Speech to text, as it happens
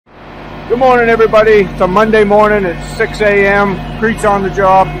Good morning, everybody. It's a Monday morning at 6 a.m. Concrete's on the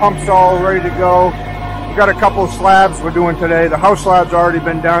job, pumps all ready to go. We've got a couple of slabs we're doing today. The house slab's already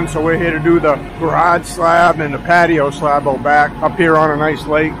been done, so we're here to do the garage slab and the patio slab out back up here on a nice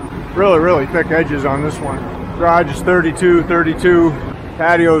lake. Really thick edges on this one. Garage is 32,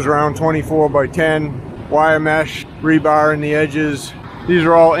 patio's around 24 by 10. Wire mesh, rebar in the edges. These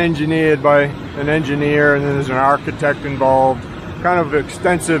are all engineered by an engineer, and then there's an architect involved. Kind of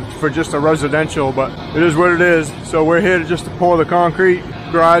extensive for just a residential, but it is what it is. So we're here just to pour the concrete.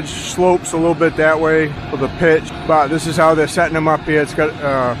 Garage slopes a little bit that way for the pitch, but this is how they're setting them up here. It's got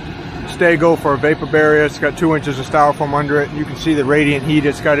Stego for a vapor barrier. It's got 2 inches of styrofoam under it. You can see the radiant heat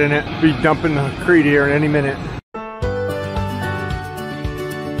it's got in it. Be dumping the concrete here in any minute.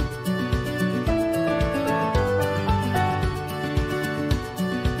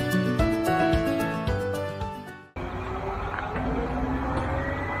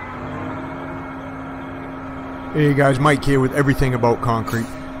 Hey guys, Mike here with everything about concrete.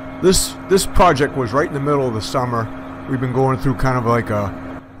 This project was right in the middle of the summer. We've been going through kind of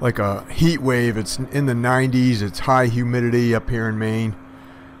like a heat wave. It's in the 90s. It's high humidity up here in Maine,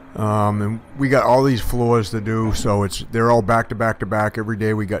 and we got all these floors to do. So they're all back to back to back. Every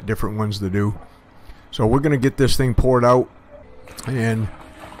day we got different ones to do. So we're gonna get this thing poured out, and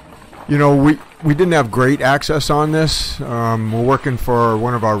you know we didn't have great access on this. We're working for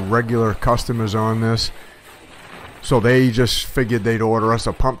one of our regular customers on this. So they just figured they'd order us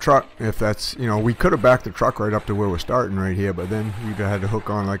a pump truck. If that's, you know, we could have backed the truck right up to where we're starting right here, but then we had to hook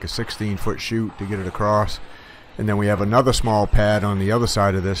on like a 16-foot chute to get it across. And then we have another small pad on the other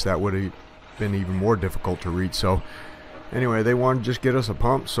side of this that would have been even more difficult to reach. So anyway, they wanted to just get us a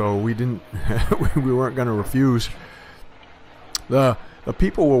pump, so we didn't, we weren't going to refuse. The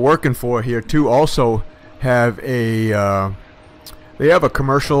people we're working for here too also have a, they have a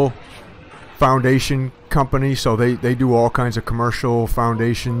commercial foundation company, so they do all kinds of commercial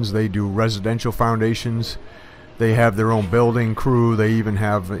foundations. They do residential foundations. They have their own building crew. They even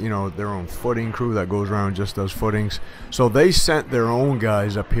have, you know, their own footing crew that goes around and just does footings. So they sent their own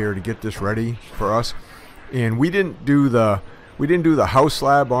guys up here to get this ready for us. And we didn't do the house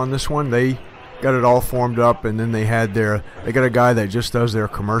slab on this one. They got it all formed up, and then they got a guy that just does their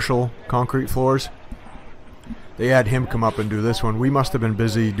commercial concrete floors. They had him come up and do this one. We must have been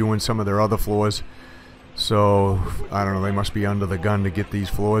busy doing some of their other floors. So, I don't know, they must be under the gun to get these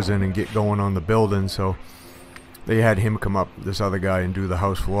floors in and get going on the building. So, they had him come up, this other guy, and do the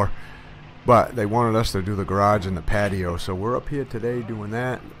house floor. But they wanted us to do the garage and the patio. So, we're up here today doing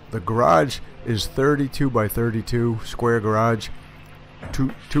that. The garage is 32 by 32, square garage,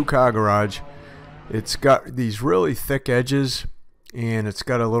 two-car garage. It's got these really thick edges, and it's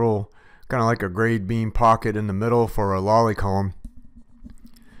got a little kind of like a grade beam pocket in the middle for a lolly column.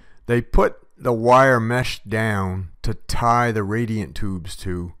 They put the wire mesh down to tie the radiant tubes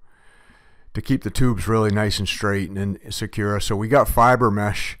to keep the tubes really nice and straight and secure. So we got fiber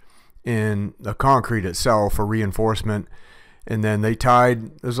mesh in the concrete itself for reinforcement, and then they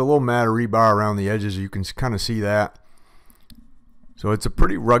tied, there's a little mat of rebar around the edges. You can kind of see that. So it's a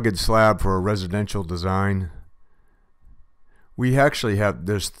pretty rugged slab for a residential design. We actually have,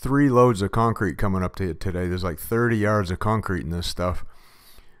 there's 3 loads of concrete coming up to today. There's like 30 yards of concrete in this stuff.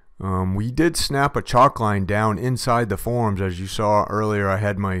 We did snap a chalk line down inside the forms. As you saw earlier, I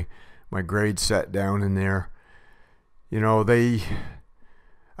had my grade set down in there. You know,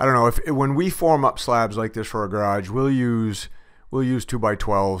 I don't know, when we form up slabs like this for a garage, we'll use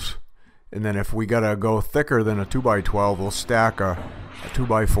 2x12s. And then if we gotta go thicker than a 2x12, we'll stack a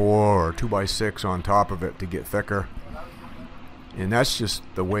 2x4 or 2x6 on top of it to get thicker. And that's just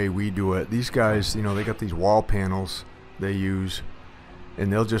the way we do it. These guys, you know, they got these wall panels they use,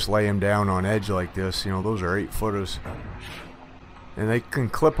 and they'll just lay them down on edge like this. You know, those are 8-footers, and they can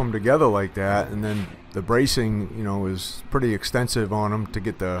clip them together like that. And then the bracing, you know, is pretty extensive on them to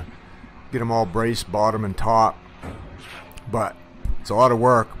get them all braced bottom and top. But it's a lot of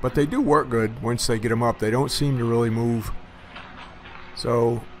work. But they do work good once they get them up. They don't seem to really move.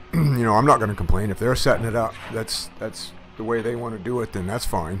 So, you know, I'm not going to complain if they're setting it up. That's the way they want to do it, then that's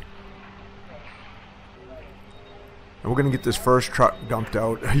fine. And we're going to get this first truck dumped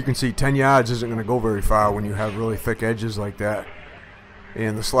out. You can see 10 yards isn't going to go very far when you have really thick edges like that.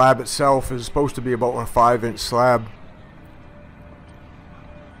 And the slab itself is supposed to be about a 5-inch slab.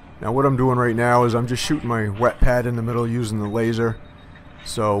 Now what I'm doing right now is I'm just shooting my wet pad in the middle using the laser.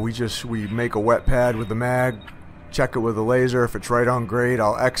 So we make a wet pad with the mag, check it with the laser. If it's right on grade,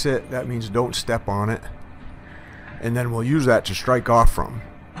 I'll exit. That means don't step on it. And then we'll use that to strike off from.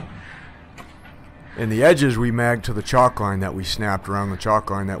 And the edges we mag to the chalk line that we snapped around the chalk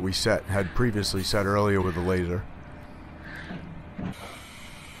line that we had previously set earlier with the laser.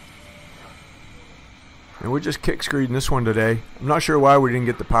 And we're just kick screeding this one today. I'm not sure why we didn't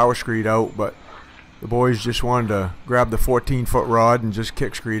get the power screed out, but the boys just wanted to grab the 14-foot rod and just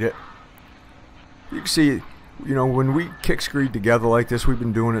kick screed it. You can see, you know, when we kick screed together like this, we've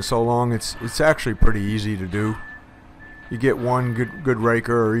been doing it so long, it's actually pretty easy to do. You get one good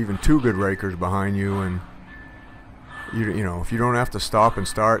raker or even two good rakers behind you, and you know, if you don't have to stop and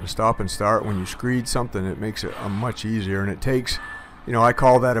start when you screed something, it makes it much easier. And it takes, you know, I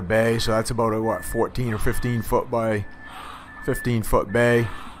call that a bay, so that's about a what, 14 or 15 foot by 15 foot bay.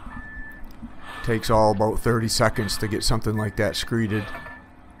 Takes all about 30 seconds to get something like that screeded.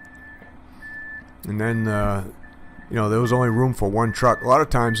 And then you know, there was only room for one truck. A lot of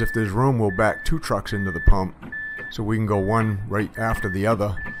times if there's room, we'll back two trucks into the pump so we can go one right after the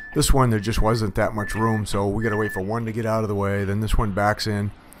other. This one, there just wasn't that much room, so we gotta wait for one to get out of the way, then this one backs in.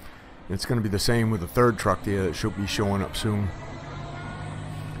 And it's gonna be the same with the third truck there that should be showing up soon.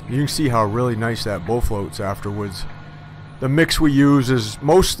 You can see how really nice that bow floats afterwards. The mix we use is,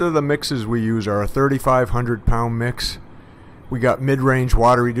 most of the mixes we use are a 3,500 pound mix. We got mid-range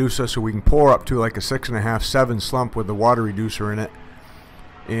water reducer, so we can pour up to like a 6.5, 7 slump with the water reducer in it.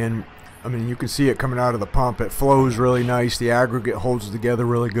 And I mean, you can see it coming out of the pump. It flows really nice. The aggregate holds together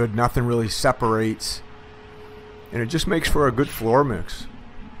really good. Nothing really separates. And it just makes for a good floor mix.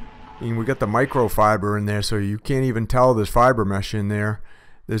 I mean, we got the microfiber in there, so you can't even tell there's fiber mesh in there.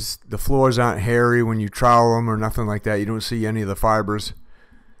 The floors aren't hairy when you trowel them or nothing like that. You don't see any of the fibers.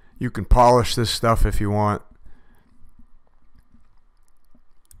 You can polish this stuff if you want.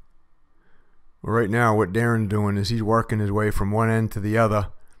 Well, right now what Darren's doing is he's working his way from one end to the other.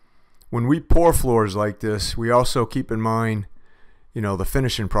 When we pour floors like this, we also keep in mind, you know, the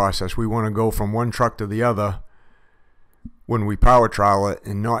finishing process. We want to go from one truck to the other when we power trowel it,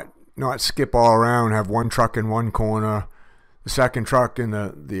 and not skip all around, have one truck in one corner, the second truck in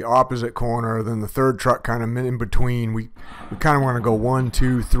the opposite corner, then the third truck kind of in between. We kind of want to go 1,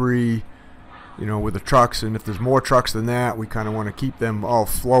 2, 3, you know, with the trucks. And if there's more trucks than that, we kind of want to keep them all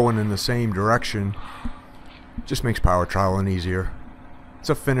flowing in the same direction. It just makes power troweling easier. It's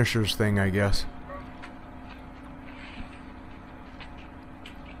a finisher's thing, I guess.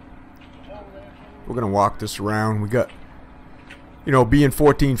 We're going to walk this around. We got, you know, being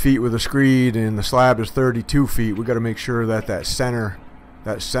 14 feet with a screed and the slab is 32 feet, we got to make sure that that center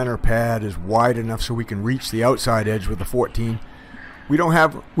pad is wide enough so we can reach the outside edge with the 14.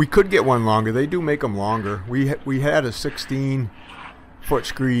 We could get one longer. They do make them longer. We had a 16-foot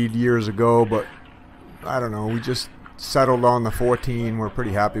screed years ago, but I don't know, we just settled on the 14. We're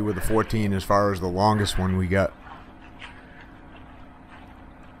pretty happy with the 14 as far as the longest one we got.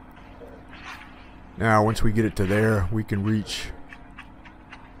 Now once we get it to there, we can reach.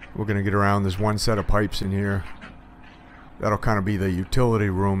 We're going to get around. There's one set of pipes in here. That'll kind of be the utility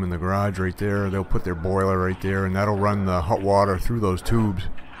room in the garage right there. They'll put their boiler right there, and that'll run the hot water through those tubes.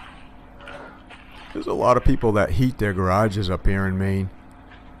 There's a lot of people that heat their garages up here in Maine.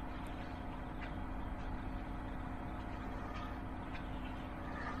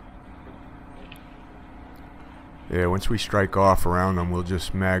 Yeah, once we strike off around them, we'll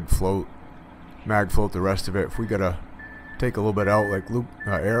just mag float the rest of it. If we gotta take a little bit out, like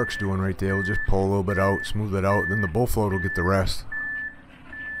Eric's doing right there, we'll just pull a little bit out, smooth it out, then the bull float will get the rest.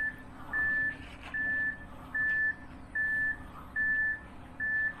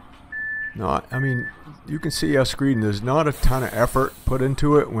 No, I mean, you can see us screeding. There's not a ton of effort put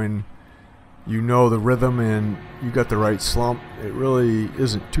into it when you know the rhythm and you got the right slump. It really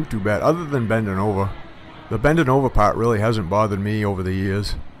isn't too bad, other than bending over. The bending over part really hasn't bothered me over the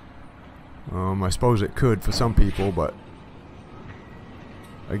years. I suppose it could for some people, but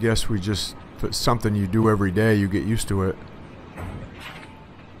I guess if it's something you do every day, you get used to it.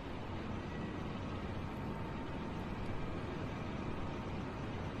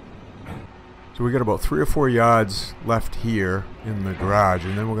 So we got about 3 or 4 yards left here in the garage,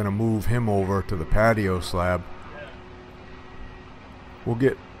 and then we're going to move him over to the patio slab. We'll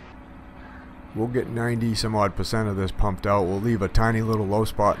get 90 some odd % of this pumped out. We'll leave a tiny little low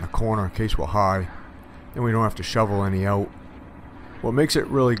spot in the corner in case we're high, and we don't have to shovel any out. What makes it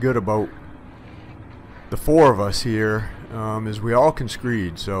really good about the 4 of us here is we all can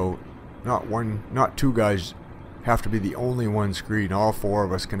screed, so not 2 guys have to be the only one screeding. All 4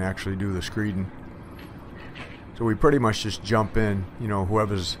 of us can actually do the screeding. So we pretty much just jump in, you know,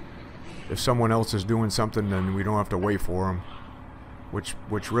 if someone else is doing something, then we don't have to wait for them.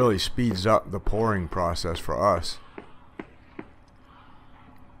 Which really speeds up the pouring process for us.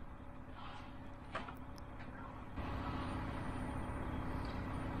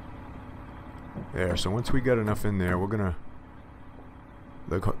 There, so once we get enough in there, we're gonna,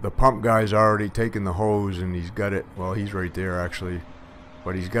 the pump guy's already taken the hose and he's got it, well, he's right there actually,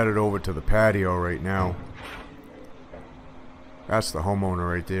 but he's got it over to the patio right now. That's the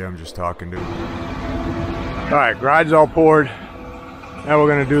homeowner right there I'm just talking to. Alright, garage all poured. Now we're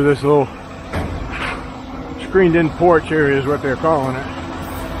gonna do this little screened in porch area is what they're calling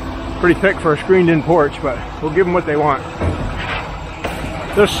it. Pretty thick for a screened in porch, but we'll give them what they want.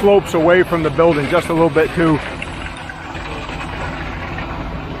 This slopes away from the building just a little bit too.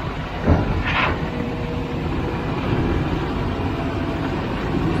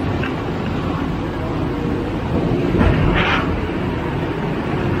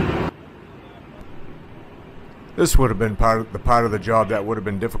 This would have been part of the job that would have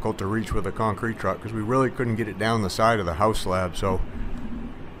been difficult to reach with a concrete truck, because we really couldn't get it down the side of the house slab. So,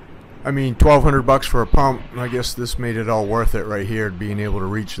 I mean, $1,200 for a pump. I guess this made it all worth it right here, being able to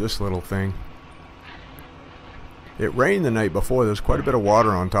reach this little thing. It rained the night before. There's quite a bit of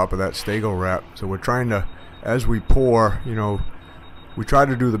water on top of that Stego wrap. So we're trying to, as we pour, you know, we try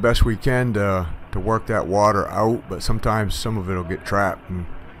to do the best we can to work that water out. But sometimes some of it will get trapped, and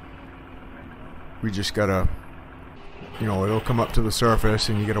we just gotta, you know, it'll come up to the surface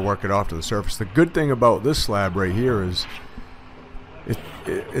and you got to work it off to the surface. The good thing about this slab right here is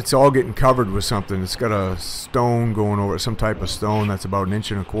it's all getting covered with something. It's got a stone going over it, some type of stone that's about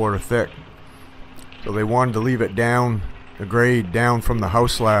 1.25 inches thick. So they wanted to leave it down, the grade down from the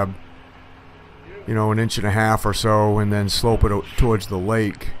house slab, you know, 1.5 inches or so, and then slope it towards the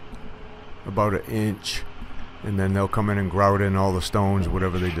lake about 1 inch, and then they'll come in and grout in all the stones,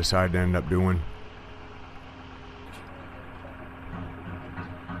 whatever they decide to end up doing.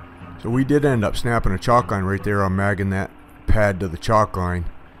 So we did end up snapping a chalk line right there on magging that pad to the chalk line.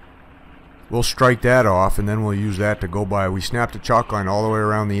 We'll strike that off and then we'll use that to go by. We snapped a chalk line all the way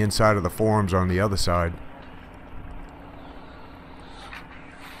around the inside of the forms on the other side.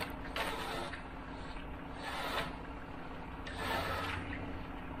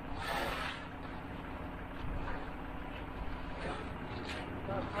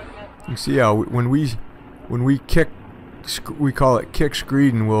 You see how when we kick, we call it kick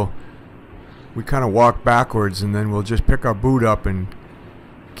screeding, we kind of walk backwards and then we'll just pick our boot up and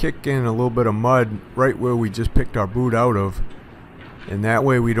kick in a little bit of mud right where we just picked our boot out of, and that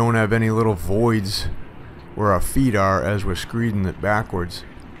way we don't have any little voids where our feet are as we're screeding it backwards.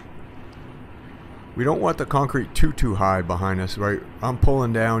 We don't want the concrete too high behind us, right? I'm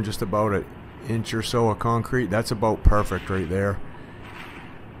pulling down just about 1 inch or so of concrete. That's about perfect right there.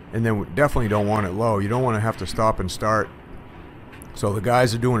 And then we definitely don't want it low. You don't want to have to stop and start. So the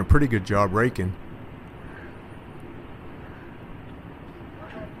guys are doing a pretty good job raking.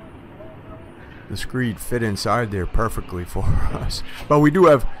 The screed fit inside there perfectly for us. But we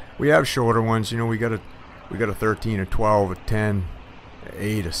have shorter ones. You know, we got a 13, a 12, a 10, a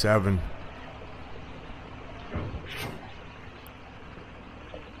 8, a 7.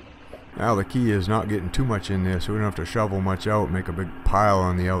 Now the key is not getting too much in there, so we don't have to shovel much out and make a big pile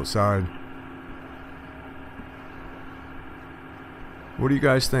on the outside. What do you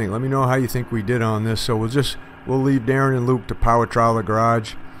guys think? Let me know how you think we did on this. So we'll leave Darren and Luke to power trowel the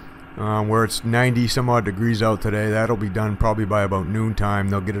garage, where it's 90 some odd degrees out today. That'll be done probably by about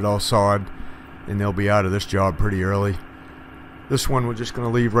noontime. They'll get it all sawed and they'll be out of this job pretty early. This one we're just going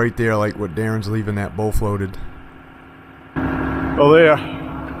to leave right there like what Darren's leaving that bow floated. Well, there.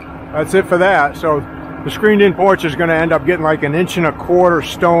 That's it for that. So the screened in porch is going to end up getting like 1.25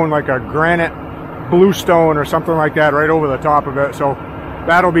 inch stone, like a granite bluestone or something like that right over the top of it. So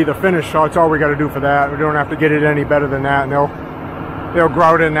that'll be the finish. So that's all we got to do for that. We don't have to get it any better than that. And they'll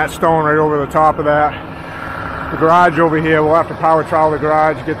grout in that stone right over the top of that. The garage over here, we'll have to power trowel the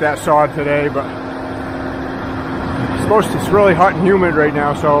garage, get that sawed today, but it's really hot and humid right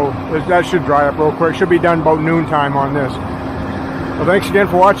now, so that should dry up real quick. Should be done about noontime on this. Well, thanks again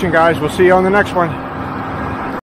for watching, guys. We'll see you on the next one.